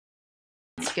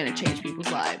gonna change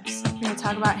people's lives. We're gonna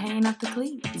talk about hanging up the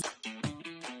cleats.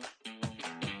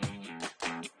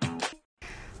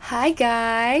 Hi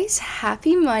guys,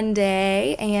 happy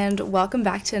Monday, and welcome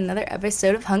back to another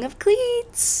episode of Hung Up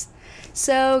Cleats.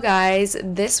 So guys,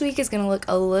 this week is going to look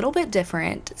a little bit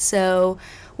different. So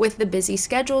with the busy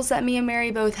schedules that me and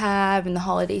Mary both have in the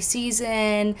holiday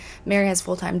season, Mary has a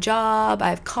full-time job, I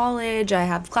have college, I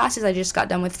have classes, I just got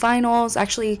done with finals.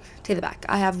 Actually, take it back,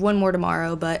 I have one more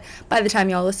tomorrow, but by the time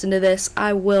y'all listen to this,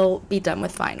 I will be done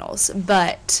with finals.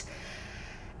 But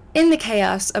in the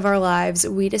chaos of our lives,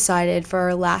 we decided for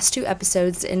our last 2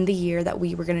 episodes in the year that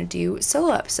we were going to do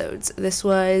solo episodes. This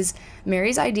was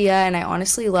Mary's idea, and I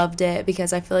honestly loved it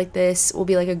because I feel like this will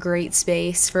be like a great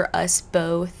space for us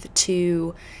both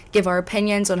to give our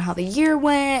opinions on how the year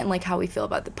went and like how we feel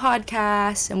about the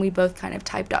podcast. And we both kind of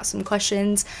typed out some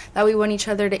questions that we want each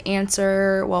other to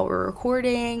answer while we're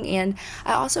recording. And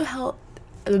I also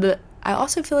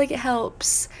feel like it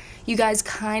helps you guys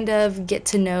kind of get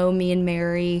to know me and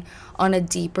Mary on a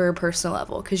deeper personal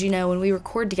level, because when we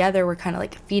record together we're kind of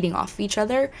like feeding off each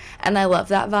other, and I love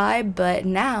that vibe. But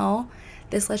now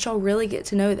this lets y'all really get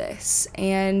to know this.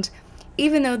 And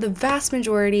even though the vast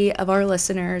majority of our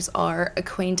listeners are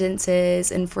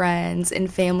acquaintances and friends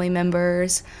and family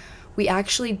members, we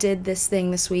actually did this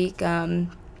thing this week. If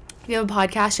you have a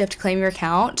podcast, you have to claim your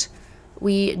account.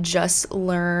 We just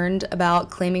learned about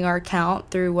claiming our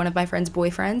account through one of my friend's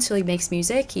boyfriends who makes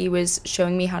music. He was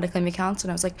showing me how to claim accounts,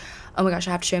 and I was like, oh my gosh,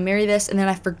 I have to show Mary this. And then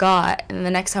I forgot, and then the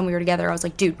next time we were together, I was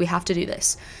like, dude, we have to do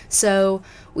this. So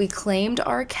we claimed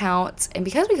our accounts, and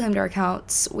because we claimed our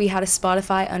accounts, we had a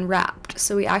Spotify Unwrapped.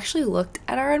 So we actually looked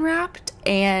at our Unwrapped,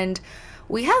 and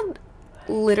we had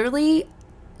literally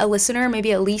a listener,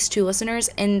 maybe at least 2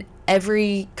 listeners in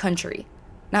every country.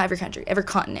 Not every country, every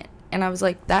continent. And I was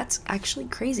like, that's actually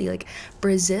crazy. Like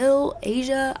Brazil,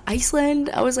 Asia, Iceland.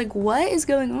 I was like, what is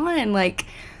going on?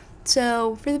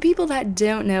 So for the people that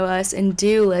don't know us and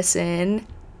do listen,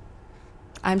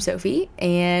 I'm Sophie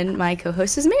and my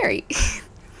co-host is Mary.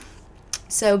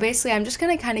 So basically, I'm just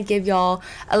going to kind of give y'all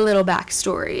a little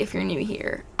backstory if you're new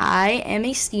here. I am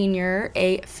a senior,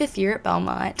 a 5th year at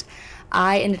Belmont.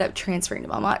 I ended up transferring to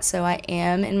Belmont, so I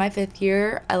am in my 5th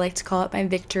year. I like to call it my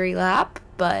victory lap,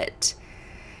 but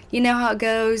you know how it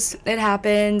goes. It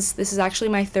happens. This is actually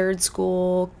my 3rd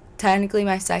school, technically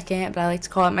my 2nd, but I like to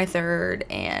call it my 3rd,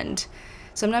 and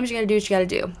sometimes you gotta do what you gotta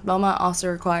do. Belmont also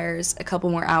requires a couple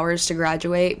more hours to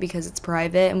graduate because it's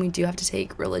private, and we do have to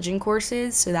take religion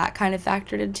courses, so that kind of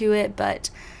factored into it. But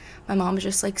my mom was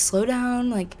just like, slow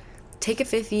down, take a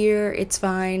 5th year, it's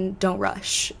fine, don't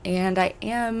rush. And I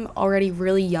am already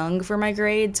really young for my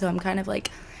grade, so I'm kind of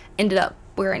ended up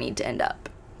where I need to end up.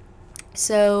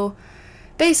 So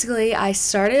basically, I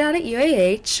started out at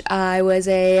UAH. I was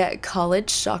a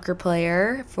college soccer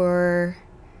player for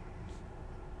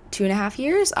 2.5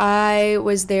 years. I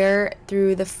was there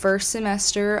through the first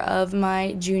semester of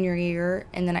my junior year,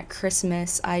 and then at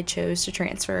Christmas, I chose to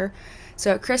transfer.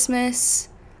 So at Christmas,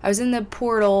 I was in the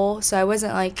portal, so I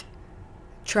wasn't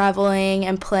traveling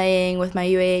and playing with my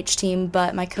UAH team,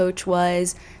 but my coach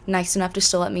was nice enough to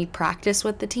still let me practice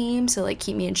with the team, so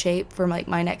keep me in shape for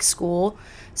my next school.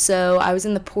 So I was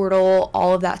in the portal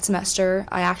all of that semester.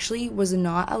 I actually was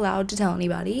not allowed to tell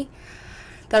anybody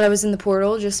that I was in the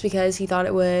portal just because he thought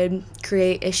it would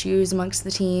create issues amongst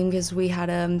the team, because we had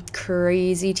a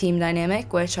crazy team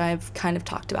dynamic, which I've kind of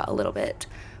talked about a little bit.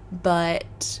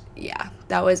 But yeah,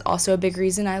 that was also a big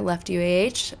reason I left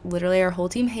UAH. Literally our whole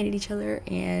team hated each other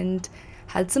and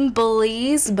had some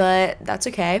bullies, but that's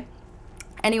okay.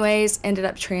 Anyways, ended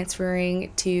up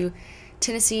transferring to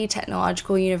Tennessee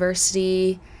Technological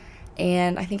University,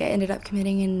 and I think I ended up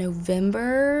committing in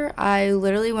November. I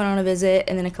literally went on a visit,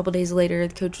 and then a couple days later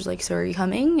the coach was like, so are you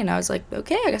coming? And I was like,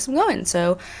 okay, I guess I'm going.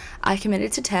 So I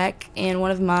committed to tech, and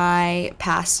one of my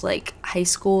past high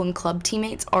school and club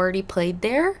teammates already played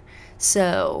there,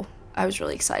 so I was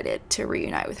really excited to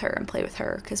reunite with her and play with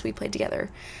her, because we played together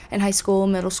in high school,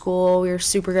 middle school. We were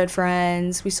super good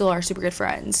friends. We still are super good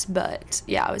friends, but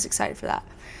yeah, I was excited for that.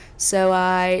 So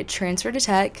I transferred to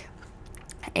tech,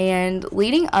 and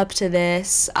leading up to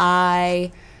this,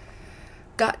 I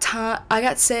got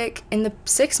sick. In the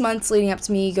 6 months leading up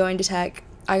to me going to tech,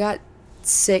 I got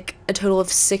sick a total of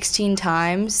 16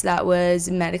 times. That was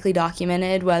medically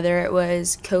documented, whether it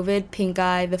was COVID, pink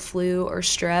eye, the flu, or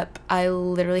strep. I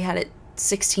literally had it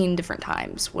 16 different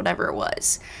times, whatever it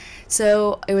was.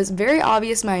 So it was very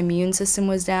obvious my immune system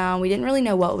was down. We didn't really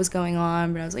know what was going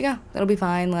on, but I was like, oh, that'll be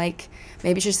fine.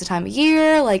 Maybe it's just the time of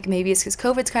year. Maybe it's because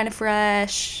COVID's kind of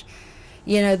fresh.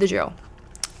 You know the drill.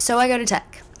 So I go to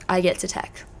tech. I get to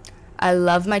tech. I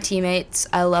love my teammates.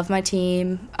 I love my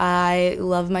team. I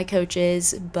love my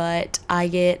coaches, but I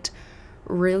get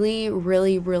really,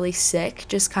 really, really sick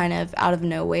just kind of out of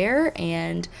nowhere.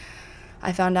 And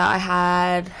I found out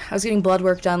I was getting blood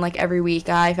work done like every week.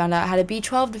 I found out I had a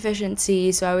B12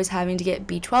 deficiency, so I was having to get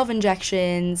B12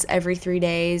 injections every 3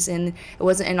 days, and it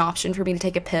wasn't an option for me to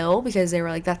take a pill because they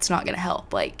were like, that's not going to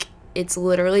help. Like, it's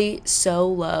literally so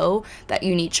low that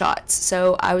you need shots.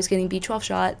 So I was getting B12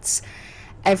 shots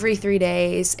every 3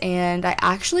 days, and I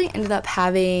actually ended up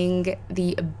having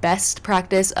the best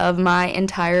practice of my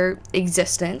entire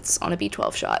existence on a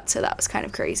B12 shot, so that was kind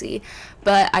of crazy.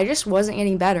 But I just wasn't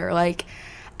getting better. Like,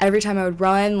 every time I would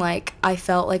run, like, I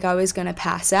felt like I was gonna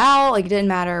pass out. Like, it didn't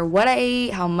matter what I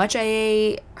ate, how much I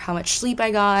ate, how much sleep I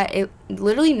got. It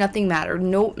literally, nothing mattered.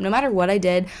 No matter what I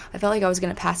did, I felt like I was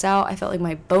gonna pass out. I felt like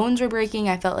my bones were breaking.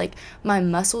 I felt like my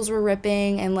muscles were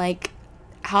ripping, and like,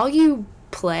 how you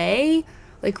play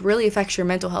like really affects your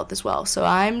mental health as well. So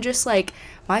I'm just like,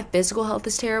 my physical health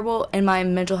is terrible and my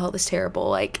mental health is terrible.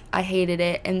 Like, I hated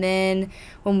it. And then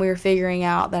when we were figuring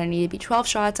out that I needed B12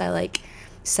 shots, I like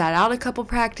sat out a couple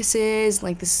practices.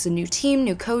 Like, this is a new team,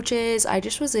 new coaches. I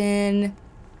just was in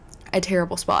a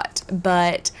terrible spot.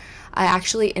 But I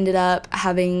actually ended up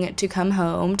having to come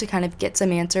home to kind of get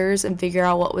some answers and figure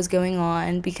out what was going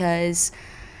on, because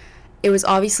it was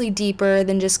obviously deeper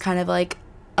than just kind of like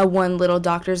a one little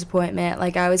doctor's appointment.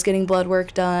 Like, I was getting blood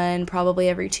work done probably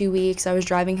every 2 weeks. I was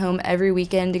driving home every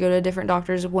weekend to go to a different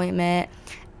doctor's appointment.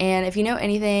 And if you know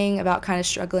anything about kind of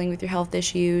struggling with your health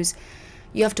issues,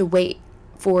 you have to wait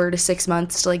 4 to 6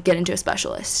 months to like get into a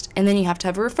specialist, and then you have to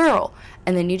have a referral,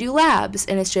 and then you do labs,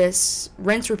 and it's just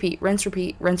rinse, repeat, rinse,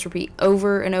 repeat, rinse, repeat,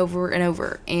 over and over and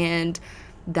over. And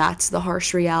that's the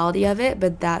harsh reality of it,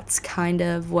 but that's kind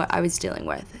of what I was dealing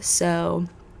with. So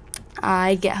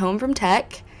I get home from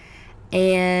tech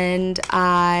and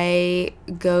I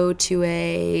go to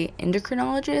a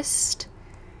endocrinologist,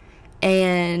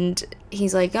 and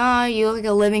he's like, oh, you look like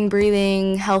a living,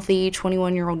 breathing, healthy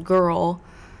 21-year-old girl.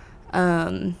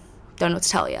 Don't know what to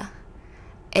tell you.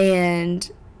 And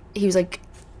he was like,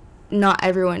 not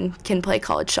everyone can play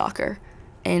college soccer.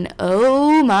 And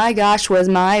oh my gosh, was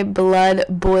my blood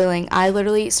boiling. I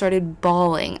literally started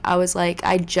bawling. I was like,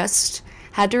 I just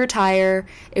had to retire.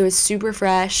 It was super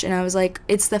fresh, and I was like,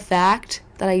 it's the fact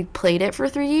that I played it for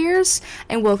 3 years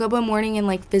and woke up one morning and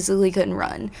like physically couldn't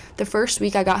run. The first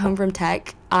week I got home from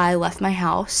tech, I left my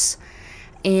house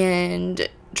and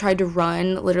tried to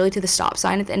run literally to the stop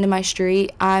sign at the end of my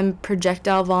street. I'm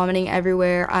projectile vomiting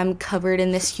everywhere. I'm covered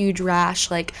in this huge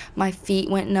rash. Like, my feet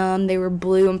went numb. They were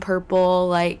blue and purple.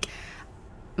 Like,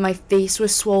 my face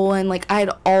was swollen. Like, I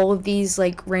had all of these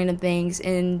like random things,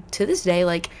 and to this day,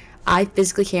 like, I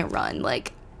physically can't run.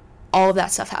 Like, all of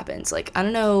that stuff happens. Like, I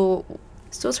don't know,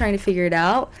 still trying to figure it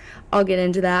out. I'll get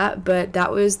into that, but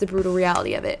that was the brutal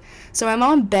reality of it. So my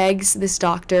mom begs this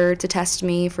doctor to test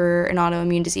me for an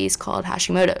autoimmune disease called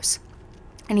Hashimoto's.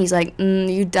 And he's like,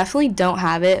 you definitely don't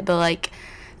have it, but like,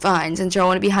 fine, since y'all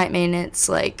want to be hype maintenance,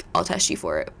 like, I'll test you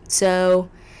for it. So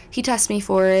he tests me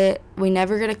for it. We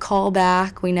never get a call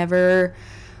back. We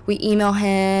email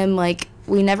him, like,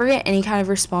 we never get any kind of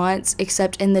response,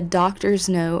 except in the doctor's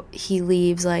note, he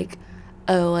leaves, like,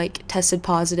 oh, like, tested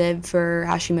positive for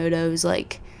Hashimoto's,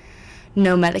 like,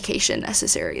 no medication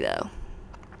necessary, though.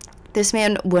 This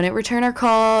man wouldn't return our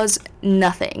calls,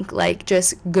 nothing, like,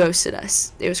 just ghosted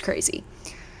us. It was crazy.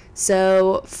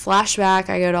 So, flashback,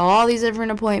 I go to all these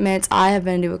different appointments. I have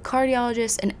been to a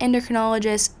cardiologist, an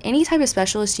endocrinologist, any type of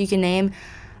specialist you can name,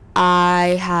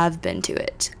 I have been to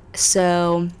it.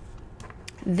 So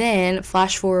then,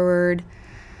 flash forward,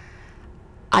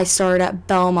 I started at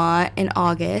Belmont in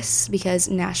August because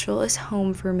Nashville is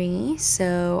home for me.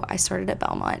 So I started at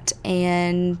Belmont,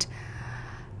 and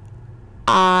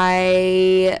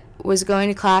I was going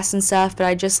to class and stuff, but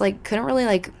I just like couldn't really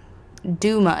like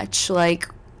do much. Like,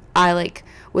 I like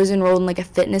was enrolled in like a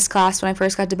fitness class when I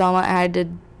first got to Belmont. I had to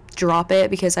drop it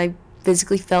because I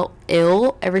physically felt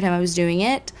ill every time I was doing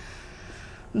it.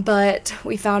 But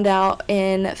we found out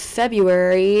in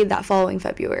February, that following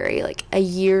February, like a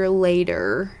year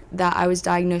later, that I was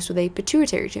diagnosed with a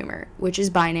pituitary tumor, which is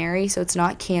binary, so it's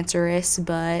not cancerous,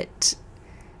 but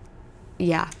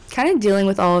yeah, kind of dealing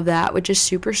with all of that, which is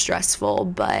super stressful,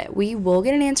 but we will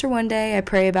get an answer one day. I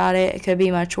pray about it. It could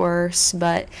be much worse,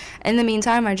 but in the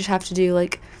meantime, I just have to do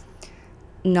like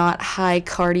not high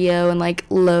cardio and like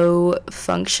low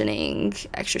functioning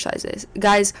exercises.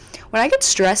 Guys, when I get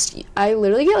stressed, I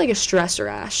literally get like a stress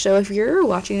rash. So if you're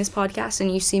watching this podcast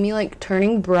and you see me like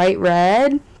turning bright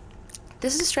red,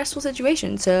 this is a stressful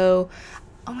situation. So,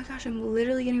 oh my gosh, I'm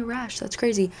literally getting a rash. That's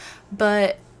crazy.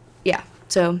 But yeah,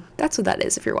 So that's what that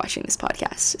is if you're watching this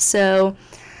podcast. So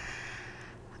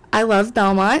I love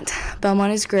Belmont.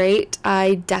 Belmont is great.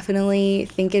 I definitely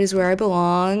think it is where I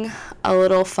belong. A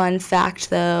little fun fact,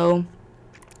 though,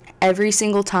 every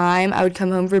single time I would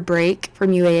come home for break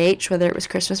from UAH, whether it was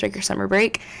Christmas break or summer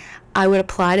break, I would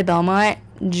apply to Belmont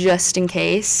just in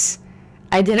case.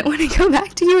 I didn't want to go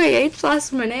back to UAH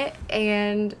last minute,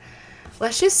 and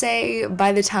let's just say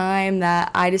by the time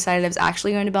that I decided I was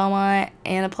actually going to Belmont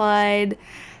and applied,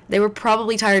 they were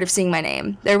probably tired of seeing my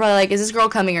name. They were probably like, is this girl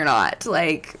coming or not?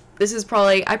 Like,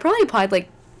 I probably applied like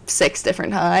 6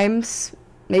 different times,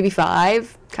 maybe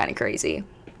 5, kind of crazy.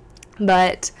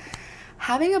 But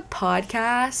having a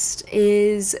podcast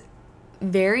is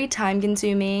very time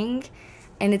consuming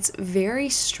and it's very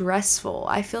stressful.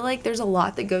 I feel like there's a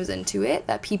lot that goes into it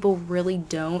that people really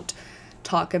don't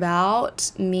talk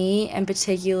about. Me in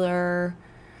particular,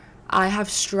 I have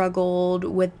struggled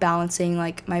with balancing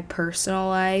like my personal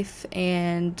life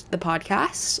and the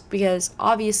podcast because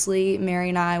obviously Mary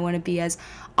and I want to be as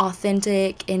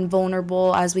authentic and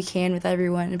vulnerable as we can with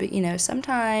everyone, but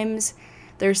sometimes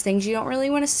there's things you don't really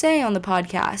want to say on the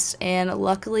podcast, and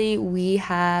luckily we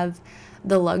have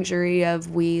the luxury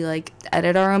of we like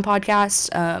edit our own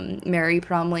podcast. Mary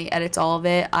predominantly edits all of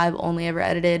it. I've only ever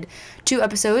edited 2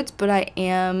 episodes, but I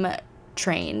am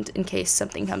trained in case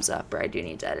something comes up or I do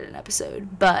need to edit an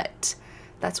episode. But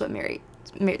that's what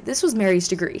this was Mary's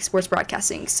degree, sports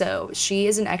broadcasting, so she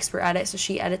is an expert at it, so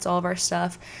she edits all of our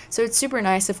stuff. So it's super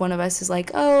nice if one of us is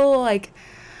like, oh, like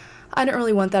I don't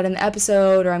really want that in the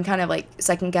episode, or I'm kind of like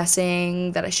second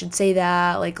guessing that I should say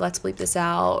that, like let's bleep this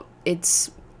out.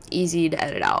 It's easy to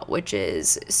edit out, which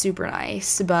is super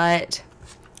nice. But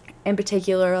in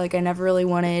particular, like I never really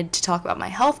wanted to talk about my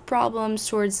health problems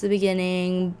towards the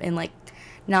beginning, and like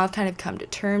now I've kind of come to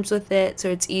terms with it, so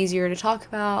it's easier to talk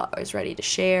about. I was ready to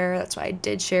share. That's why I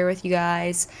did share with you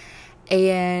guys.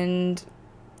 And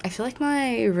I feel like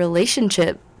my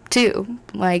relationship too,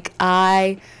 like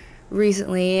I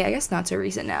recently, I guess not so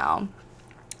recent now,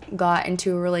 got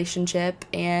into a relationship,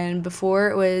 and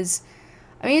before it was,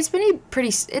 I mean, it's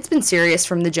been serious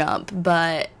from the jump,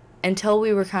 but until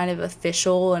we were kind of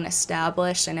official and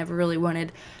established, I never really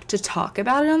wanted to talk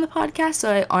about it on the podcast,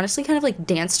 so I honestly kind of like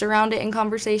danced around it in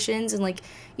conversations, and like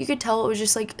you could tell it was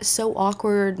just like so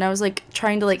awkward, and I was like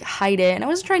trying to like hide it, and I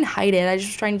wasn't trying to hide it, I just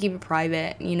was trying to keep it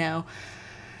private,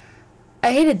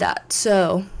 I hated that.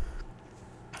 So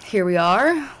here we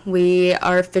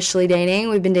are officially dating.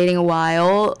 We've been dating a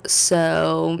while,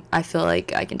 so I feel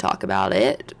like I can talk about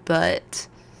it, but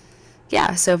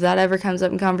yeah, so if that ever comes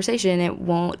up in conversation, it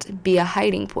won't be a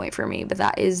hiding point for me. But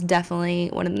that is definitely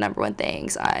one of the number one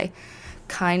things I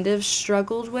kind of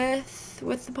struggled with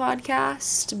the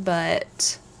podcast.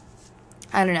 But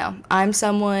I don't know. I'm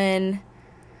someone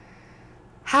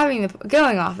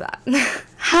going off that,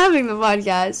 having the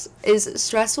podcast is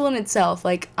stressful in itself.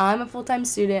 Like, I'm a full-time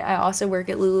student. I also work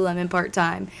at Lululemon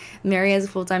part-time. Mary has a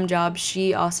full-time job.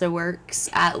 She also works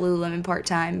at Lululemon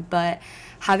part-time. But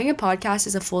having a podcast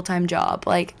is a full-time job.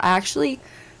 Like, I actually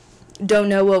don't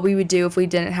know what we would do if we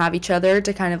didn't have each other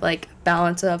to kind of, like,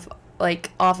 balance off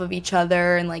of each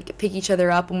other and, like, pick each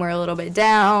other up when we're a little bit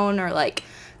down, or, like,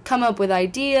 come up with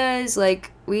ideas.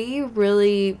 Like, we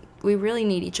really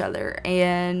need each other,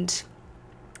 and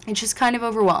it's just kind of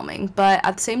overwhelming. But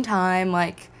at the same time,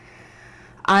 like,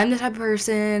 I'm the type of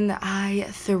person, I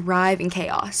thrive in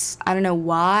chaos. I don't know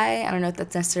why. I don't know if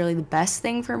that's necessarily the best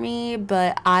thing for me,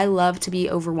 but I love to be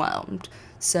overwhelmed.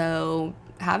 So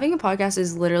having a podcast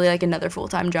is literally like another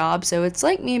full-time job. So it's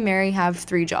like me and Mary have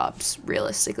 3 jobs,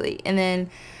 realistically. And then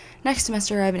next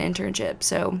semester I have an internship.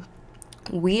 So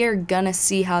we are gonna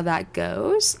see how that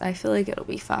goes. I feel like it'll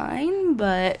be fine,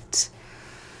 but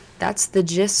that's the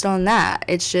gist on that.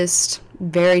 It's just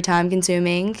very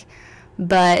time-consuming,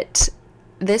 but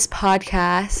this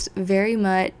podcast very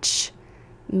much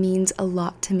means a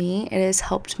lot to me. It has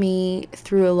helped me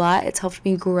through a lot. It's helped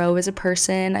me grow as a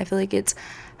person. I feel like it's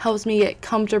helped me get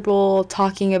comfortable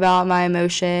talking about my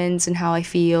emotions and how I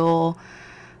feel.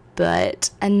 But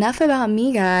enough about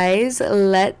me, guys.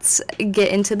 Let's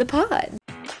get into the pod.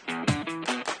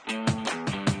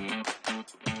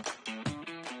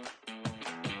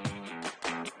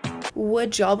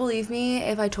 Would y'all believe me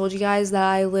if I told you guys that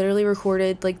I literally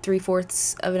recorded like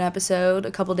 3/4 of an episode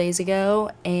a couple days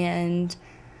ago, and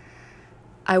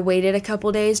I waited a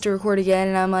couple days to record again,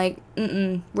 and I'm like,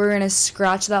 we're gonna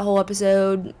scratch that whole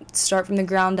episode, start from the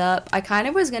ground up. I kind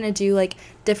of was gonna do like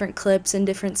different clips and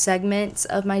different segments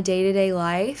of my day-to-day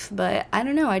life, but I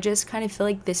don't know, I just kind of feel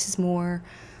like this is more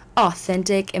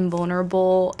authentic and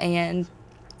vulnerable, and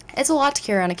it's a lot to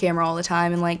carry on a camera all the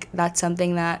time, and like that's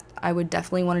something that I would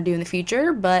definitely want to do in the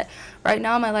future, but right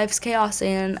now my life's chaos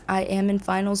and I am in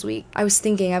finals week. I was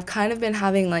thinking I've kind of been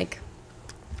having like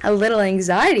a little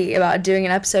anxiety about doing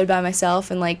an episode by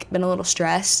myself and like been a little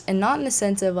stressed, and not in the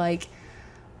sense of like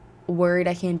worried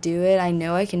I can't do it. I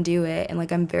know I can do it, and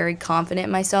like I'm very confident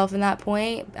in myself in that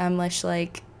point. I'm less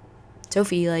like,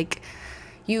 Sophie, like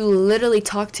you literally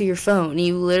talk to your phone,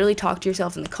 you literally talk to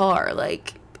yourself in the car,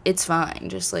 like it's fine,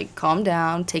 just like calm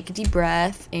down, take a deep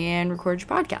breath, and record your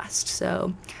podcast.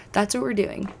 So that's what we're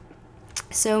doing.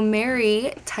 So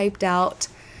Mary typed out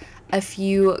a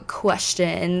few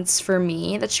questions for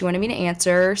me that she wanted me to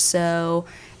answer, so,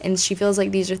 and she feels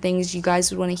like these are things you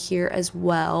guys would want to hear as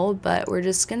well, but we're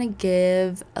just gonna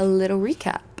give a little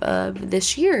recap of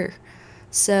this year.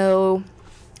 So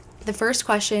the first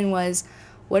question was,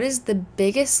 what is the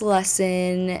biggest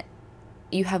lesson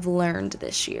you have learned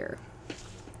this year?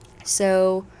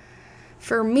 So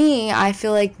for me, I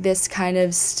feel like this kind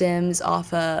of stems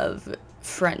off of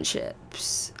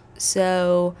friendships.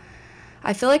 So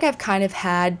I feel like I've kind of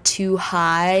had too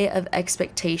high of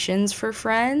expectations for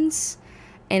friends,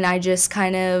 and I just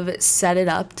kind of set it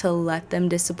up to let them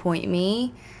disappoint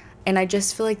me. And I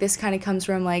just feel like this kind of comes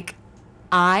from like,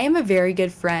 I am a very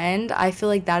good friend. I feel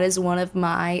like that is one of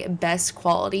my best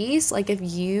qualities. Like if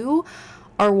you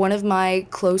are one of my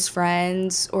close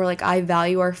friends, or like I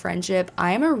value our friendship,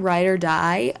 I am a ride or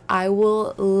die. I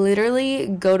will literally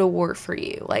go to war for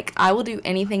you. Like I will do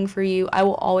anything for you. I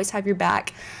will always have your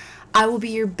back. I will be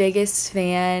your biggest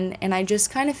fan. And I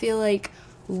just kind of feel like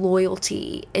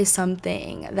loyalty is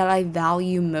something that I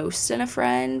value most in a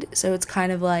friend. So it's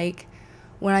kind of like,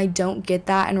 when I don't get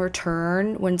that in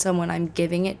return, when someone I'm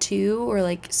giving it to, or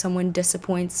like someone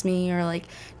disappoints me, or like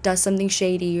does something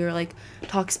shady, or like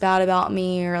talks bad about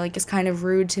me, or like is kind of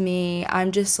rude to me,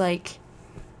 I'm just like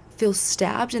feel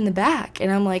stabbed in the back,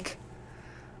 and I'm like,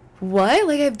 what?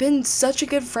 Like I've been such a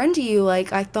good friend to you,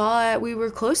 like I thought we were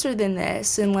closer than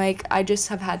this. And like I just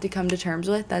have had to come to terms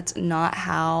with that's not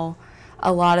how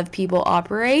a lot of people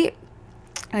operate.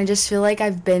 And I just feel like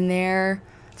I've been there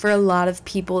for a lot of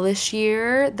people this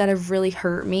year that have really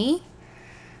hurt me,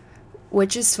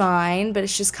 which is fine, but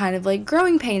it's just kind of like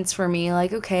growing pains for me.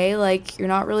 Like, okay, like you're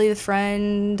not really the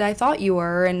friend I thought you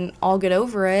were, and I'll get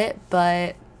over it,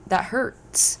 but that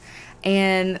hurts.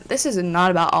 And this is not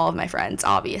about all of my friends,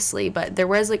 obviously, but there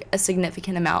was like a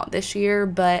significant amount this year.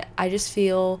 But I just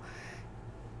feel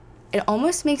it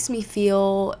almost makes me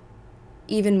feel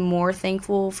even more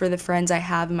thankful for the friends I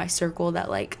have in my circle that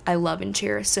like I love and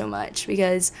cherish so much,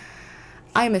 because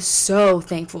I am so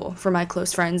thankful for my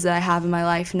close friends that I have in my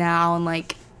life now, and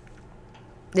like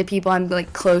the people I'm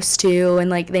like close to, and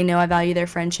like they know I value their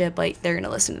friendship. Like they're gonna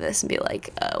listen to this and be like,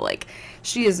 oh, like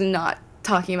she is not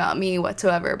talking about me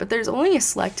whatsoever. But there's only a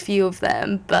select few of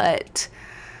them. But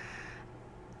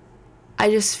I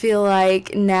just feel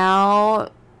like now,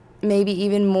 maybe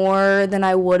even more than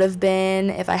I would have been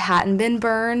if I hadn't been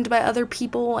burned by other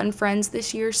people and friends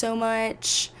this year so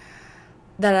much,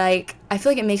 that I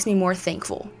feel like it makes me more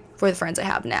thankful for the friends I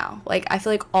have now. Like I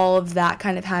feel like all of that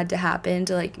kind of had to happen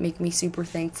to like make me super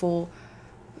thankful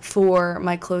for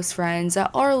my close friends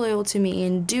that are loyal to me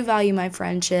and do value my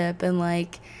friendship. And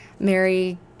like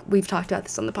Mary, we've talked about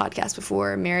this on the podcast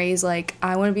before, Mary's like,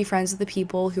 I want to be friends with the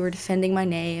people who are defending my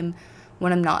name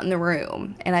when I'm not in the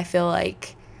room. And I feel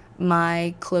like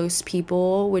my close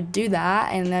people would do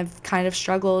that, and I've kind of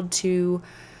struggled to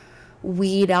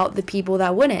weed out the people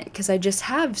that wouldn't, because I just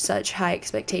have such high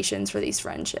expectations for these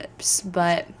friendships.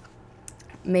 But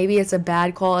maybe it's a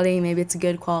bad quality, maybe it's a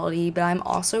good quality, but I'm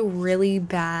also really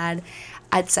bad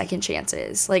at second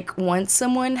chances. Like once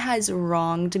someone has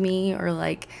wronged me, or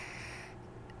like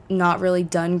not really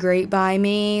done great by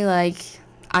me, like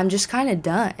I'm just kind of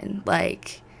done.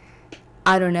 Like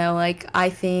I don't know, like I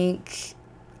think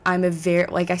I'm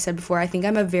like I said before, I think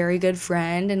I'm a very good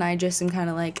friend, and I just am kind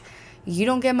of like, you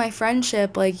don't get my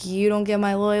friendship, like you don't get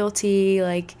my loyalty,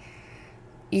 like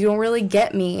you don't really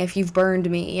get me if you've burned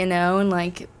me, you know? And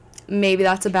like maybe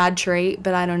that's a bad trait,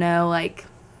 but I don't know, like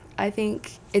I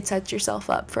think it sets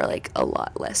yourself up for like a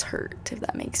lot less hurt, if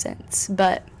that makes sense.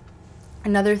 But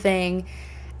another thing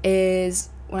is,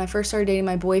 when I first started dating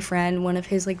my boyfriend, one of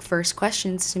his like first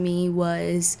questions to me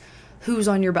was, who's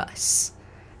on your bus?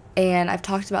 And I've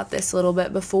talked about this a little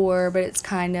bit before, but it's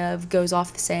kind of goes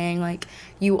off the saying, like,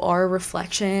 you are a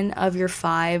reflection of your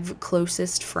 5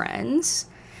 closest friends.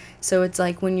 So it's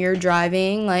like when you're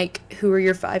driving, like, who are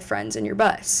your 5 friends in your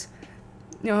bus?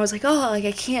 You know, I was like, oh, like,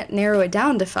 I can't narrow it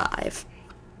down to 5.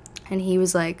 And he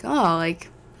was like, oh, like,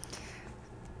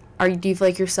 do you feel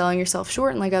like you're selling yourself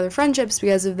short in, like, other friendships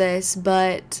because of this?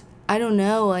 But I don't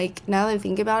know, like, now that I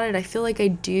think about it, I feel like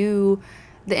the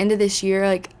end of this year,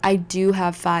 like, I do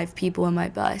have 5 people in my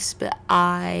bus, but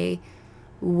I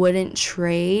wouldn't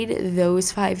trade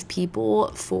those 5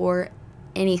 people for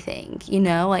anything, you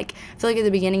know? Like, I feel like at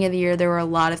the beginning of the year, there were a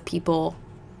lot of people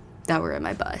that were in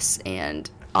my bus,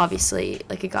 and obviously,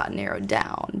 like, it got narrowed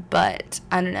down, but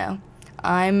I don't know.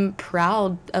 I'm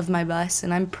proud of my bus,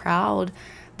 and I'm proud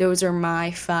those are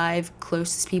my 5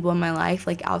 closest people in my life,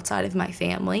 like, outside of my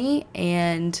family,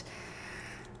 and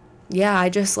yeah, I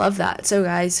just love that. So,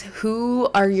 guys,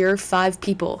 who are your 5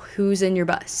 people? Who's in your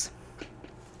bus?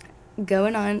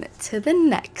 Going on to the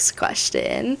next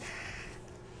question.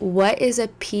 What is a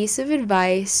piece of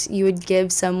advice you would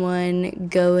give someone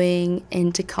going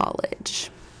into college?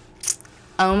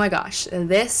 Oh my gosh,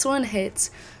 this one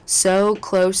hits so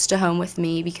close to home with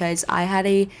me because I had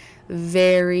a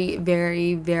very,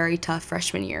 very, very tough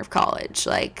freshman year of college.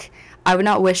 Like, I would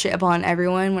not wish it upon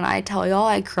everyone. When I tell y'all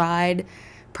I cried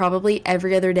probably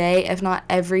every other day, if not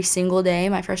every single day,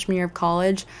 my freshman year of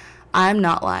college, I'm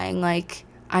not lying. Like,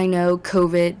 I know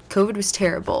COVID was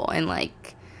terrible, and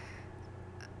like,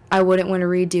 I wouldn't want to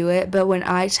redo it, but when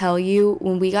I tell you,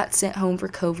 when we got sent home for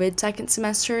COVID second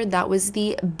semester, that was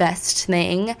the best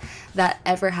thing that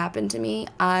ever happened to me.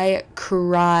 I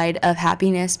cried of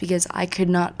happiness because I could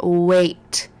not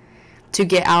wait to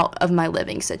get out of my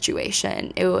living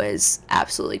situation. It was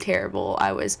absolutely terrible.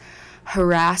 I was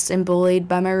harassed and bullied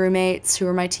by my roommates, who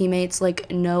were my teammates,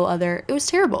 like no other. It was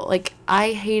terrible. Like,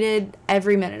 I hated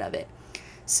every minute of it.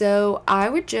 So I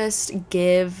would just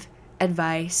give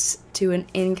advice to an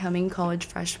incoming college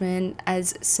freshman,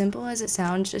 as simple as it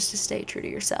sounds, just to stay true to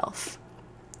yourself.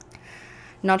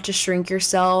 Not to shrink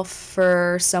yourself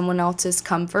for someone else's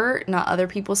comfort, not other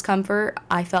people's comfort.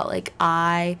 I felt like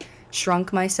I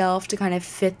shrunk myself to kind of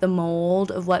fit the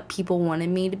mold of what people wanted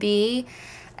me to be,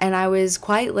 and I was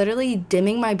quite literally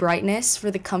dimming my brightness for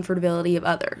the comfortability of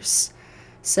others.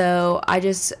 So I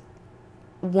just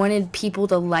wanted people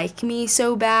to like me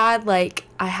so bad. Like,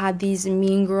 I had these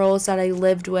mean girls that I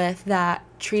lived with that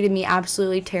treated me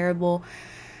absolutely terrible,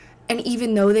 and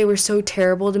even though they were so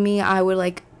terrible to me, I would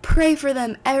like pray for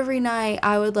them every night.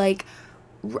 I would like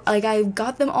I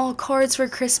got them all cards for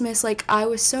Christmas. Like, I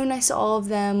was so nice to all of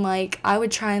them. Like, I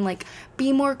would try and like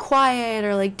be more quiet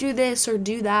or like do this or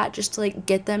do that just to like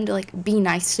get them to like be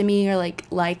nice to me or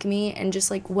like me, and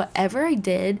just like whatever I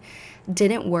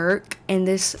didn't work, and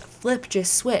this flip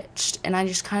just switched, and I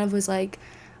just kind of was like,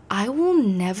 I will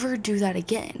never do that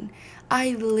again.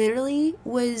 I literally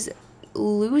was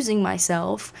losing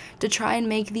myself to try and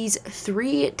make these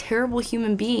 3 terrible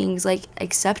human beings like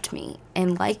accept me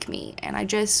and like me, and I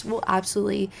just will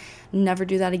absolutely never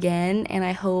do that again, and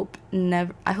I hope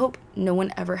no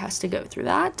one ever has to go through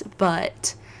that,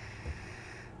 but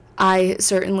I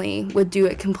certainly would do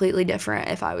it completely different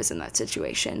if I was in that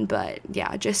situation. But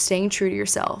yeah, just staying true to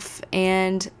yourself.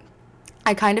 And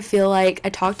I kind of feel like I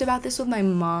talked about this with my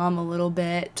mom a little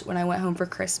bit when I went home for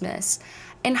Christmas.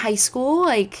 In high school,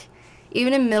 like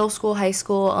even in middle school, high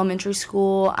school, elementary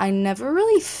school, I never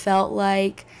really felt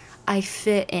like I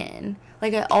fit in.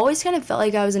 Like, I always kind of felt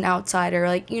like I was an outsider.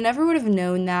 Like, you never would have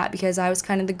known that because I was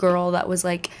kind of the girl that was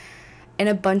like in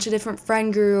a bunch of different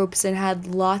friend groups and had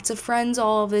lots of friends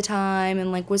all of the time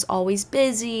and like was always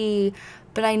busy,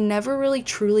 but I never really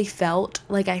truly felt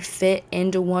like I fit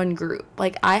into one group.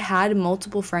 Like, I had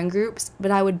multiple friend groups, but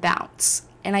I would bounce.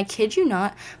 And I kid you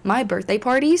not, my birthday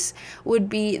parties would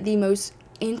be the most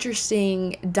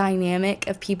interesting dynamic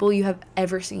of people you have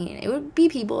ever seen. It would be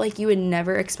people like you would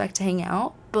never expect to hang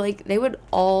out, but like they would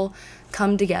all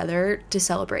come together to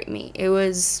celebrate me. It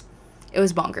was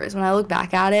bonkers when I look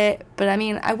back at it, but I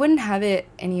mean, I wouldn't have it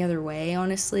any other way,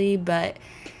 honestly, but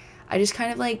I just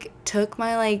kind of like took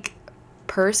my like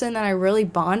person that I really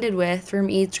bonded with from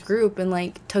each group and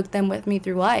like took them with me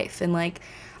through life. And like,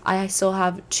 I still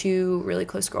have 2 really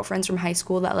close girlfriends from high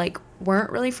school that like weren't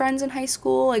really friends in high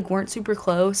school, like weren't super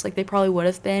close, like they probably would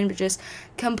have been, but just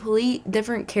complete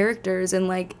different characters, and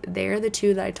like they're the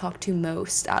 2 that I talk to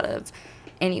most out of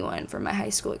anyone from my high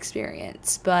school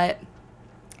experience. But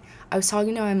I was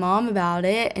talking to my mom about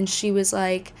it, and she was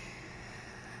like,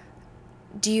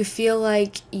 do you feel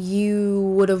like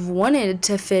you would have wanted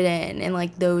to fit in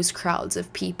like those crowds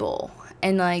of people?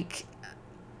 And like,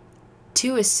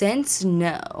 to a sense,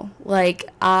 no. Like,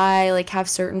 I like have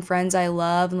certain friends I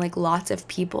love and like lots of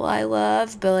people I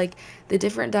love, but like the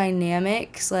different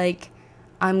dynamics, like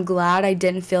I'm glad I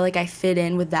didn't feel like I fit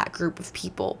in with that group of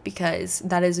people, because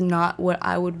that is not what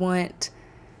I would want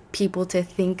people to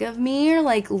think of me or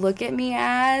like look at me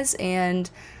as. And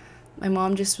My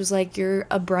mom just was like, you're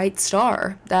a bright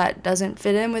star that doesn't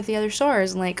fit in with the other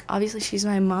stars. And, like, obviously she's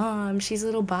my mom. She's a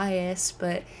little biased,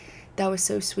 but that was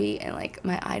so sweet. And, like,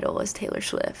 my idol was Taylor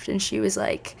Swift. And she was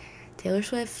like, Taylor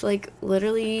Swift, like,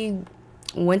 literally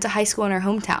went to high school in her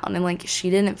hometown. And, like,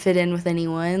 she didn't fit in with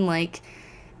anyone. Like,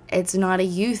 it's not a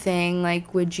you thing.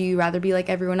 Like, would you rather be like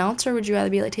everyone else or would you rather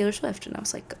be like Taylor Swift? And I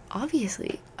was like,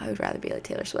 obviously, I would rather be like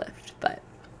Taylor Swift. But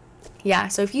yeah,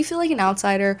 so if you feel like an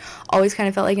outsider, always kind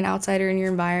of felt like an outsider in your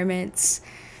environments,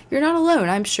 you're not alone.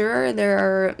 I'm sure there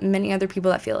are many other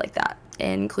people that feel like that,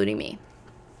 including me.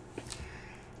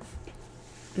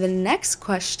 The next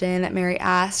question that Mary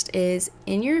asked is,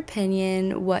 in your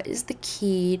opinion, what is the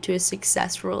key to a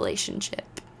successful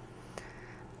relationship?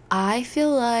 I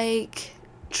feel like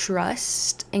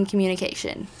trust and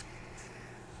communication.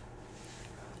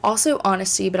 Also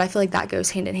honesty, but I feel like that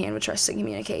goes hand in hand with trust and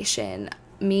communication.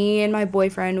 Me and my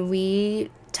boyfriend, we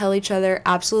tell each other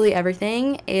absolutely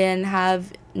everything and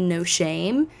have no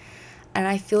shame. And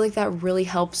I feel like that really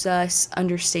helps us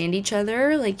understand each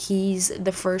other. Like, he's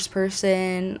the first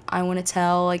person I want to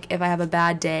tell, like, if I have a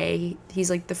bad day, he's,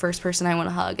 like, the first person I want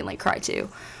to hug and, like, cry to.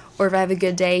 Or if I have a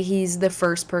good day, he's the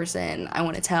first person I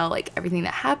want to tell, like, everything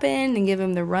that happened and give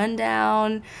him the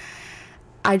rundown.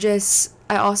 I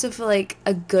also feel like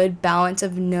a good balance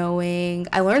of knowing,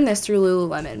 I learned this through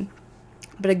Lululemon,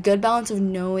 but a good balance of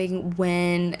knowing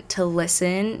when to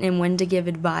listen and when to give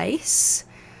advice.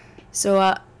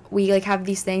 So we, like, have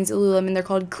these things at Lululemon, they're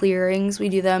called clearings. We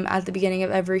do them at the beginning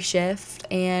of every shift,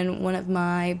 and one of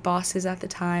my bosses at the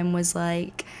time was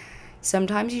like,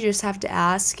 sometimes you just have to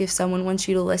ask if someone wants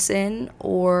you to listen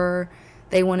or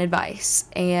they want advice.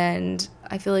 And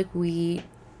I feel like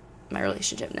my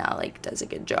relationship now, like, does a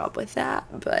good job with that,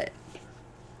 but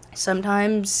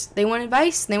sometimes they want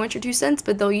advice and they want your 2 cents,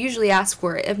 but they'll usually ask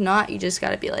for it. If not, you just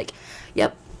gotta be like,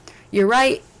 yep, you're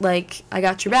right, like, I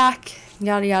got your back,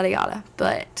 yada yada yada.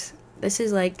 But this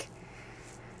is like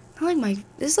my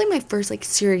first, like,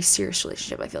 serious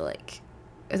relationship, I feel like,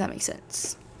 if that makes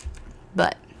sense.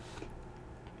 But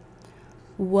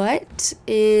what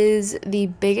is the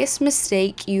biggest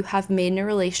mistake you have made in a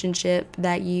relationship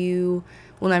that you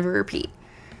will never repeat?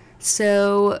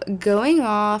 So, going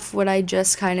off what I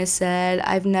just kind of said,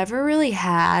 I've never really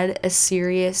had a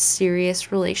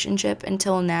serious relationship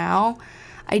until now.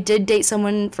 I did date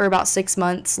someone for about 6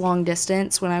 months, long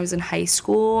distance, when I was in high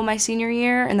school my senior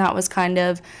year, and that was kind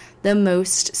of the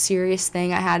most serious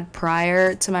thing I had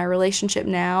prior to my relationship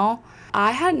now.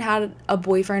 I hadn't had a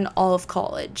boyfriend all of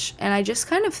college, and I just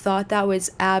kind of thought that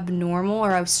was abnormal,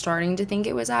 or I was starting to think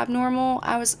it was abnormal.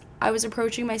 I was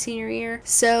approaching my senior year.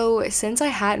 So since I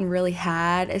hadn't really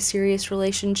had a serious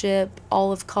relationship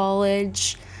all of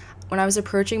college, when I was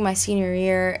approaching my senior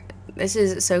year, this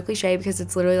is so cliche because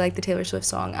it's literally like the Taylor Swift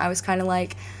song, I was kind of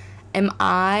like, am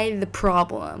I the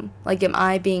problem? Like, am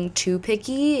I being too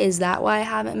picky? Is that why I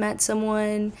haven't met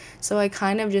someone? So I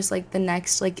kind of just, like, the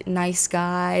next, like, nice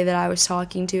guy that I was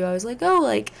talking to, I was like, oh,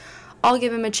 like, I'll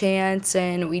give him a chance.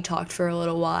 And we talked for a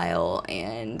little while,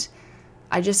 and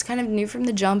I just kind of knew from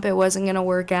the jump it wasn't going to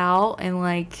work out. And,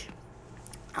 like,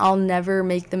 I'll never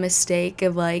make the mistake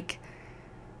of, like,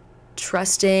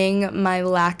 trusting my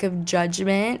lack of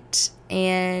judgment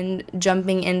and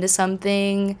jumping into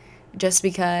something just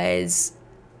because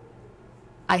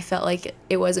I felt like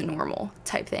it wasn't normal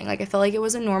type thing. Like, I felt like it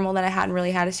wasn't normal that I hadn't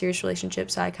really had a serious relationship,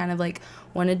 so I kind of, like,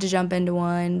 wanted to jump into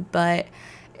one. But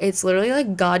it's literally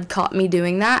like God caught me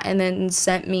doing that and then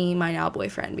sent me my now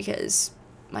boyfriend, because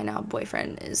my now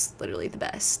boyfriend is literally the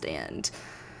best, and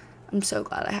I'm so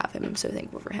glad I have him. I'm so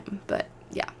thankful for him. But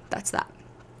yeah, that's that.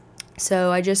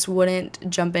 So I just wouldn't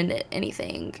jump into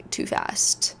anything too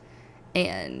fast,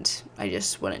 and I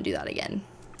just wouldn't do that again.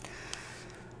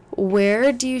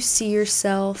 Where do you see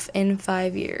yourself in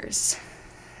 5 years?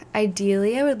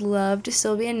 Ideally, I would love to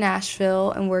still be in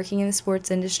Nashville and working in the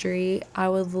sports industry. I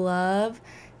would love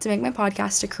to make my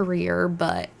podcast a career,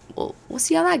 but we'll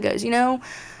see how that goes, you know?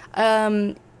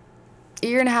 A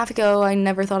year and a half ago, I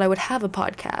never thought I would have a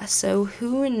podcast, so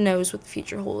who knows what the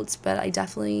future holds, but I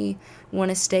definitely want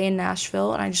to stay in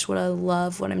Nashville, and I just want to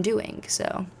love what I'm doing.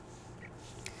 So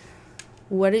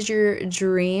what is your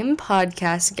dream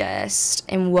podcast guest,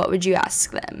 and what would you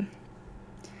ask them?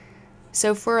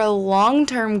 So for a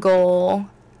long-term goal,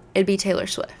 it'd be Taylor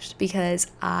Swift,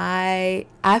 because I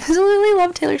absolutely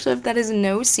love Taylor Swift. That is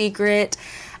no secret.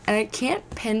 And I can't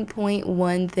pinpoint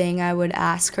one thing I would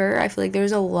ask her. I feel like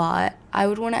there's a lot I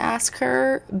would want to ask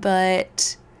her,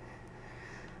 but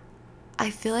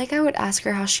I feel like I would ask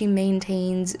her how she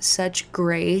maintains such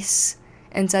grace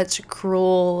in such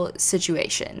cruel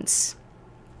situations.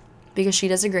 because she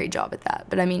does a great job at that.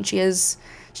 But I mean, she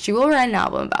will write an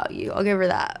album about you. I'll give her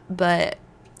that. But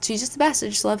she's just the best. I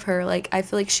just love her. Like, I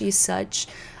feel like she's such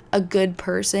a good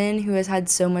person who has had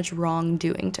so much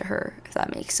wrongdoing to her, if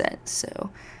that makes sense. So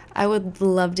I would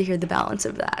love to hear the balance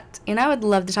of that. And I would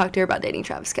love to talk to her about dating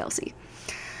Travis Kelce.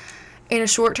 In a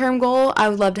short-term goal, I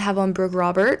would love to have on Brooke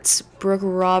Roberts. Brooke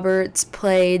Roberts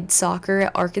played soccer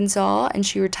at Arkansas, and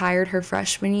she retired her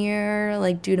freshman year,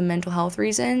 like, due to mental health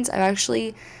reasons. I've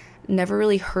actually never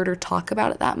really heard her talk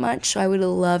about it that much, so I would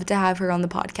love to have her on the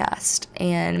podcast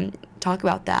and talk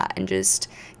about that and just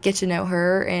get to know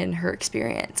her and her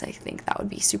experience. I think that would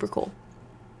be super cool.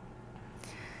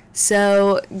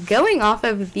 So going off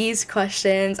of these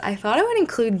questions, I thought I would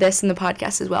include this in the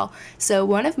podcast as well. So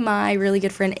one of my really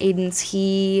good friend Aiden's,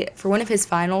 for one of his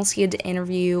finals, he had to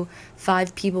interview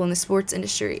 5 people in the sports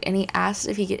industry, and he asked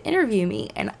if he could interview me.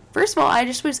 And first of all, I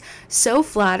just was so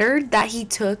flattered that he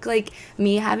took, like,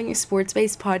 me having a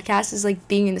sports-based podcast as, like,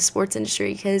 being in the sports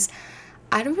industry, because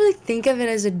I don't really think of it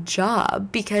as a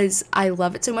job because I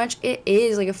love it so much. It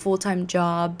is, like, a full-time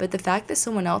job, but the fact that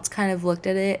someone else kind of looked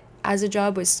at it as a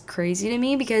job was crazy to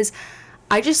me because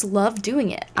I just love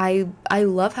doing it. I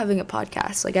love having a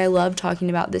podcast. Like, I love talking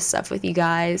about this stuff with you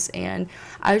guys, and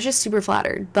I was just super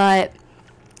flattered. But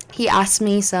he asked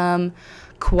me some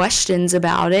questions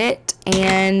about it,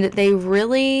 and they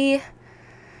really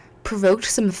provoked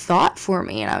some thought for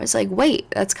me. And I was like, wait,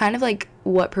 that's kind of like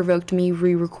what provoked me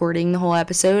re-recording the whole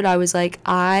episode. I was like,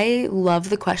 I love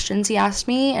the questions he asked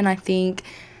me, and I think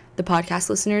the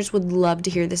podcast listeners would love to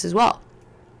hear this as well.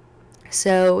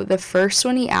 So the first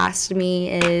one he asked me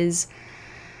is,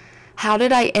 how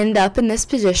did I end up in this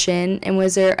position, and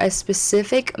was there a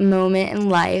specific moment in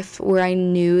life where I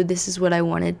knew this is what I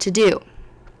wanted to do?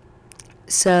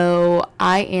 So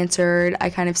I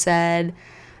kind of said,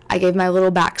 I gave my little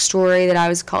backstory that I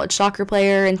was a college soccer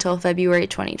player until February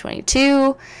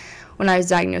 2022 when I was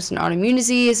diagnosed with an autoimmune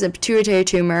disease, a pituitary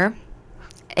tumor.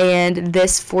 And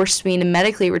this forced me to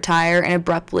medically retire and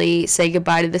abruptly say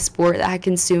goodbye to the sport that had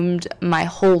consumed my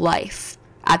whole life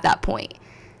at that point.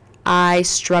 I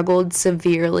struggled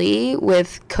severely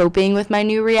with coping with my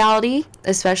new reality,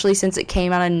 especially since it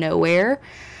came out of nowhere.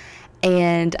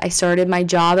 And I started my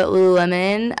job at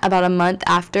Lululemon about a month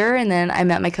after, and then I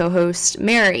met my co-host,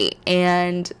 Mary.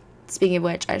 And speaking of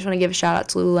which, I just want to give a shout out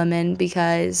to Lululemon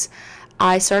because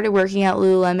I started working at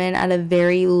Lululemon at a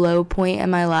very low point in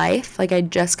my life. Like,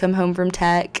 I'd just come home from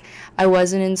tech. I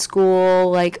wasn't in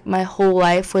school. Like, my whole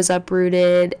life was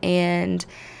uprooted, and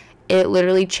it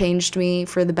literally changed me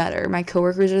for the better. My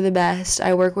coworkers are the best.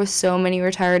 I work with so many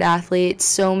retired athletes.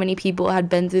 So many people had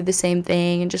been through the same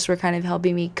thing and just were kind of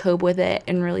helping me cope with it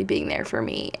and really being there for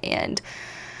me. And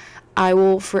I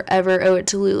will forever owe it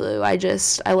to Lulu.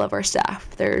 I love our staff.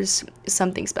 There's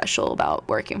something special about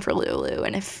working for Lulu.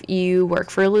 And if you work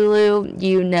for Lulu,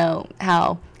 you know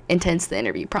how intense the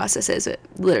interview process is. It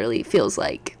literally feels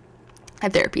like a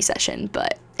therapy session,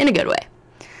 but in a good way.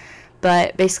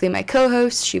 But basically, my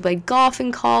co-host, she played golf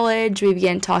in college. We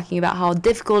began talking about how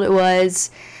difficult it was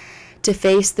to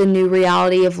face the new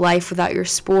reality of life without your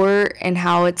sport and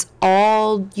how it's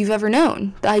all you've ever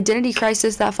known, the identity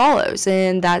crisis that follows.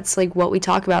 And that's like what we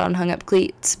talk about on Hung Up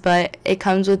Cleats. But it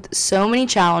comes with so many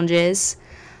challenges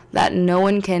that no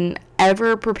one can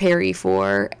ever prepare you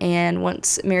for. And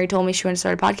once Mary told me she wanted to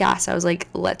start a podcast, I was like,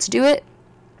 let's do it.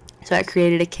 So I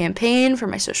created a campaign for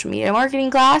my social media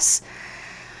marketing class,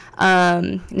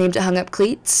 named it Hung Up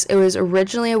Cleats. It was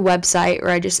originally a website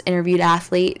where I just interviewed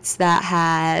athletes that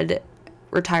had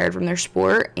retired from their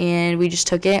sport, and we just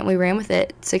took it and we ran with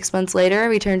it. 6 months later,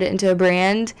 we turned it into a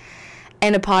brand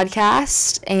and a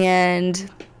podcast, and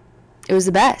it was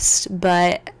the best.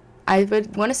 But I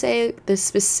would want to say the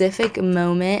specific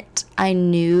moment I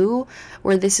knew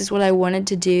where this is what I wanted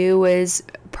to do was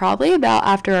probably about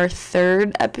after our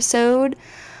 3rd episode.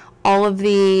 All of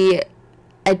the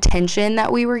attention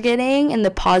that we were getting and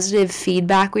the positive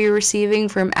feedback we were receiving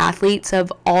from athletes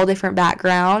of all different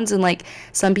backgrounds, and like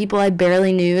some people I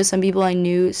barely knew, some people I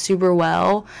knew super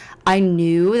well. I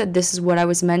knew that this is what I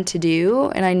was meant to do,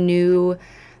 and I knew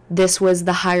this was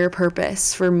the higher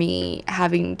purpose for me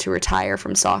having to retire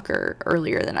from soccer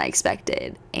earlier than I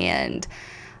expected. And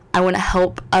I want to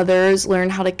help others learn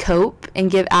how to cope and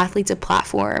give athletes a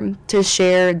platform to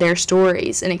share their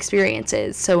stories and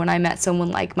experiences. So when I met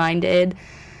someone like-minded,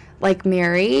 like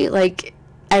Mary, like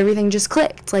everything just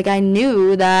clicked. Like I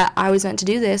knew that I was meant to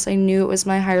do this. I knew it was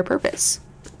my higher purpose.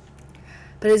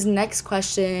 But his next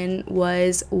question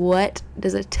was, what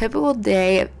does a typical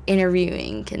day of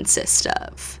interviewing consist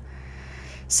of?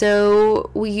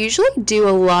 So we usually do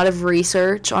a lot of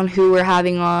research on who we're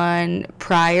having on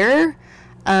prior.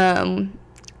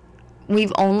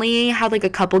 We've only had like a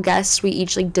couple guests we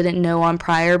each like didn't know on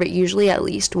prior, but usually at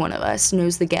least one of us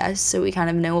knows the guest, so we kind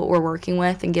of know what we're working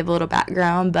with and give a little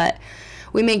background. But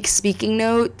we make speaking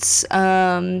notes.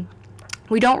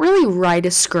 We don't really write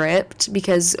a script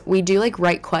because we do like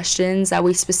write questions that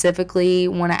we specifically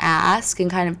want to ask and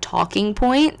kind of talking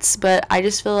points, but I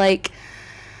just feel like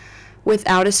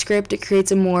without a script, it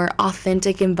creates a more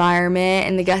authentic environment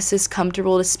and the guest is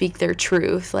comfortable to speak their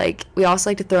truth. Like, we also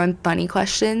like to throw in funny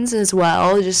questions as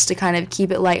well, just to kind of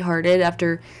keep it lighthearted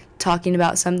after talking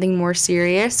about something more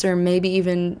serious or maybe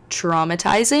even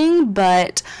traumatizing.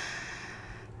 But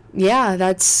yeah,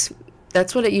 that's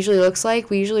what it usually looks like.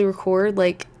 We usually record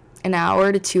like an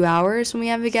hour to 2 hours when we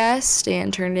have a guest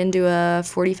and turn it into a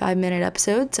 45-minute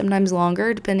episode, sometimes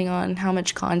longer depending on how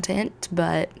much content.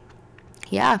 But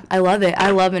yeah, I love it.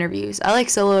 I love interviews. I like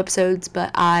solo episodes,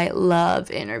 but I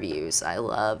love interviews. I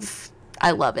love it.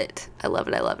 I love it. I love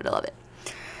it.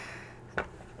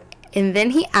 And then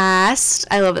he asked,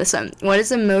 I love this one, what is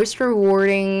the most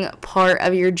rewarding part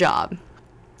of your job?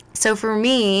 So for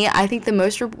me, I think the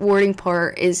most rewarding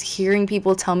part is hearing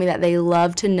people tell me that they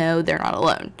love to know they're not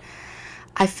alone.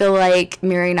 I feel like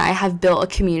Mary and I have built a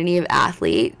community of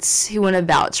athletes who want to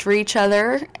vouch for each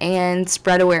other and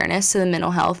spread awareness to the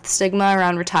mental health stigma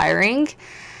around retiring.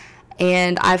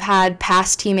 And I've had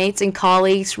past teammates and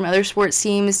colleagues from other sports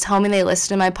teams tell me they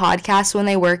listen to my podcast when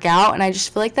they work out, and I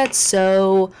just feel like that's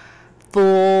so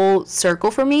full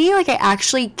circle for me. Like, I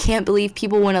actually can't believe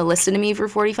people want to listen to me for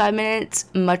 45 minutes,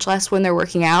 much less when they're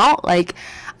working out. Like,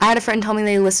 I had a friend tell me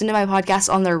they listened to my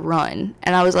podcast on their run,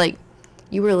 and I was like,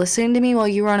 you were listening to me while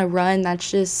you were on a run?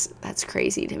 That's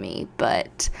crazy to me.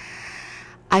 But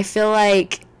I felt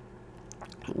like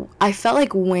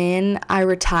when I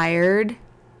retired,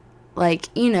 like,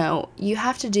 you know, you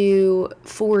have to do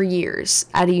 4 years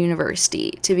at a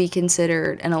university to be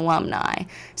considered an alumni.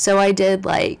 So I did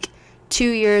like 2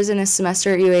 years in a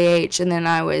semester at UAH, and then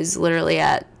I was literally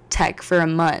at Tech for a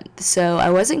month. So I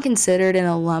wasn't considered an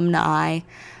alumni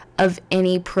of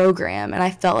any program, and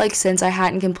I felt like since I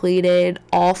hadn't completed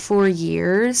all 4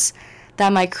 years,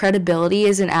 that my credibility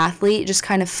as an athlete just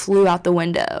kind of flew out the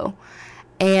window.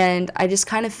 And I just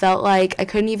kind of felt like I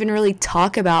couldn't even really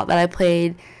talk about that I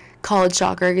played college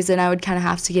soccer, because then I would kind of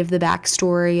have to give the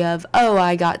backstory of, oh,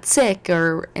 I got sick,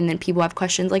 and then people have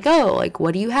questions like, oh, like,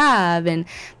 what do you have? And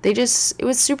it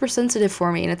was super sensitive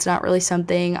for me, and it's not really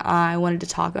something I wanted to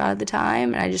talk about at the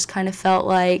time, and I just kind of felt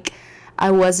like I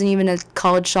wasn't even a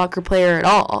college soccer player at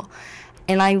all.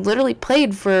 And I literally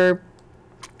played for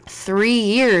 3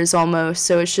 years almost,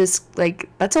 so it's just like,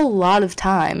 that's a lot of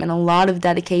time and a lot of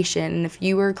dedication, and if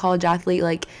you were a college athlete,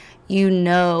 like, you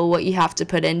know what you have to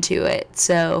put into it.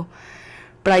 So,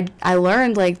 but I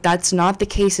learned, like, that's not the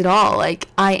case at all. Like,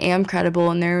 I am credible,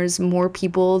 and there's more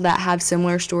people that have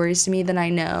similar stories to me than I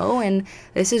know, and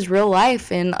this is real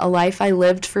life and a life I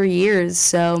lived for years.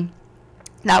 So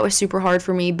that was super hard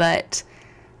for me, but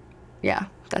yeah,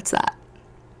 that's that.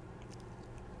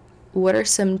 What are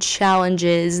some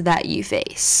challenges that you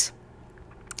face?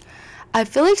 I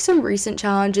feel like some recent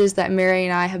challenges that Mary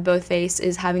and I have both faced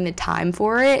is having the time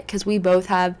for it, because we both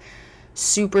have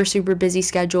super, super busy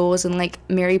schedules, and like,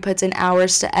 Mary puts in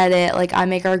hours to edit, like, I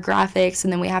make our graphics,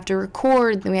 and then we have to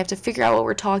record, then we have to figure out what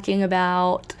we're talking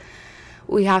about.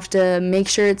 We have to make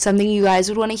sure it's something you guys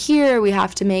would want to hear. We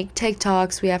have to make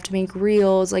TikToks. We have to make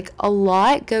reels. Like, a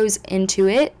lot goes into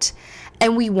it,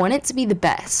 and we want it to be the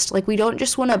best. Like, we don't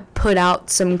just want to put out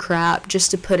some crap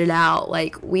just to put it out.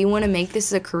 Like, we want to make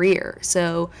this a career.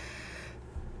 So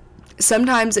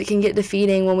sometimes it can get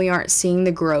defeating when we aren't seeing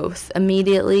the growth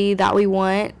immediately that we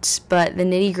want, but the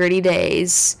nitty-gritty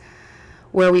days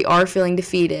where we are feeling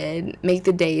defeated make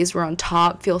the days we're on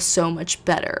top feel so much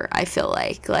better. I feel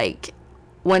like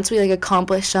once we like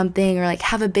accomplish something, or like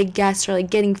have a big guest, or like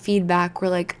getting feedback, we're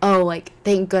like, oh, like,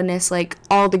 thank goodness, like,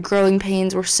 all the growing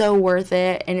pains were so worth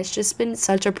it. And it's just been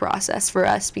such a process for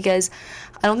us, because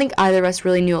I don't think either of us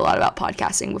really knew a lot about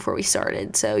podcasting before we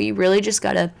started. So you really just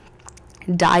gotta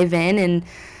dive in and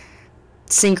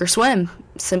sink or swim,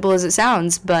 simple as it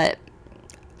sounds. But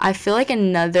I feel like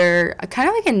another kind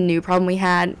of like a new problem we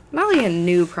had, not like a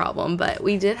new problem, but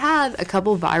we did have a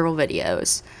couple viral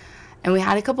videos, and we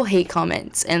had a couple hate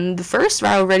comments. And the first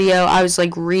viral video, I was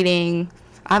like reading,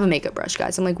 I have a makeup brush,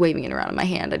 guys, I'm like waving it around in my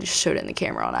hand, I just showed it in the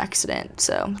camera on accident,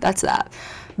 so that's that.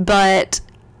 But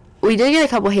we did get a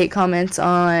couple hate comments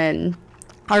on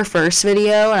our first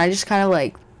video, and I just kind of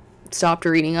like stopped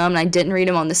reading them, and I didn't read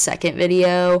them on the second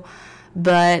video.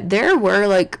 But there were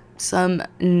like some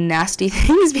nasty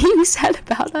things being said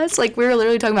about us. Like, we were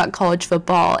literally talking about college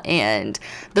football and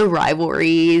the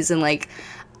rivalries, and like,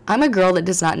 I'm a girl that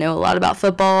does not know a lot about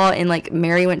football, and like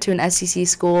Mary went to an SEC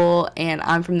school and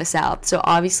I'm from the South, so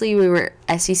obviously we were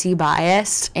SEC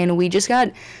biased, and we just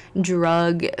got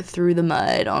drug through the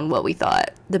mud on what we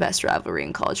thought the best rivalry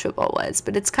in college football was.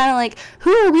 But it's kind of like,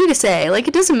 who are we to say? Like,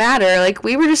 it doesn't matter. Like,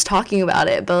 we were just talking about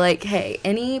it. But like, hey,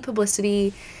 any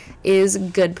publicity is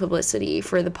good publicity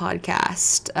for the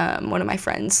podcast. One of my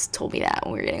friends told me that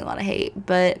when we were getting a lot of hate.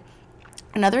 But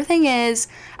another thing is,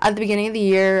 at the beginning of the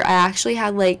year, I actually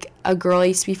had like a girl I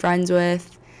used to be friends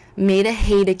with made a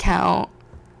hate account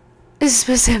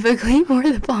specifically for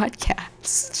the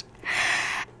podcast.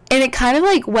 And it kind of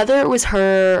like, whether it was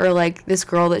her or like this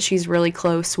girl that she's really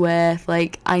close with,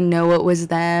 like I know it was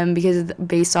them because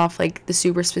based off like the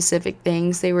super specific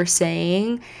things they were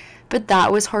saying. But that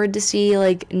was hard to see,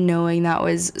 like knowing that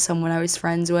was someone I was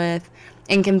friends with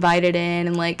and confided in,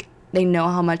 and like they know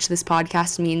how much this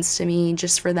podcast means to me.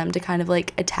 Just for them to kind of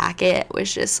like attack it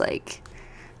was just like,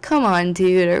 come on,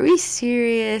 dude, are we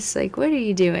serious? Like, what are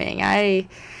you doing? I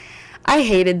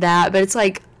hated that, but it's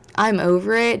like, I'm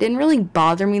over it. It didn't really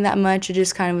bother me that much. It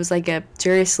just kind of was like a,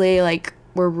 seriously, like,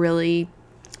 we're really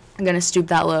gonna stoop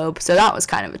that low. So that was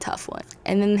kind of a tough one.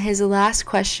 And then his last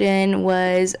question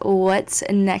was, what's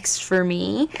next for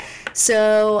me?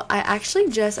 So I've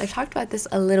talked about this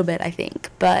a little bit, I think,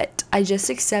 but I just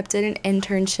accepted an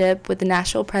internship with the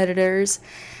Nashville Predators.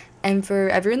 And for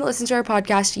everyone that listens to our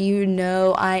podcast, you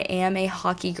know I am a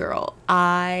hockey girl.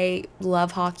 I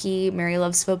love hockey. Mary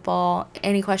loves football.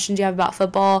 Any questions you have about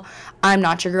football, I'm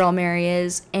not your girl, Mary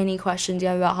is. Any questions you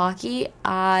have about hockey,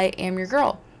 I am your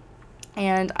girl.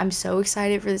 And I'm so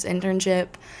excited for this internship.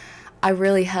 I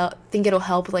really think it'll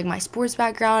help with like my sports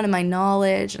background and my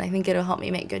knowledge, and I think it'll help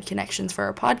me make good connections for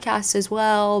our podcast as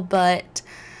well. But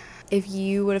if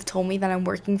you would have told me that I'm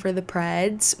working for the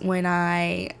Preds when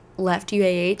I left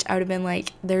UAH, I would have been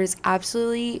like, there's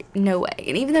absolutely no way.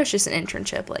 And even though it's just an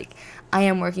internship, like, I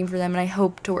am working for them and I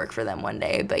hope to work for them one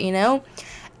day. But you know,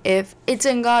 if it's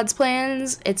in God's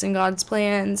plans, it's in God's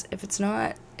plans. If it's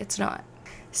not, it's not.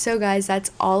 So guys,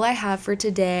 that's all I have for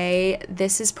today.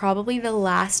 This is probably the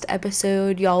last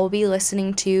episode y'all will be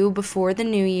listening to before the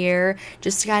new year,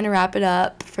 just to kind of wrap it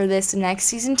up for this next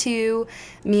season 2.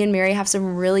 Me and Mary have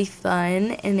some really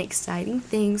fun and exciting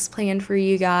things planned for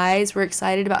you guys. We're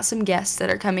excited about some guests that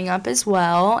are coming up as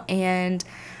well, and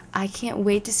I can't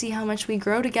wait to see how much we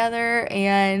grow together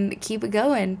and keep it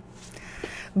going.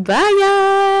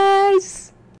 Bye guys!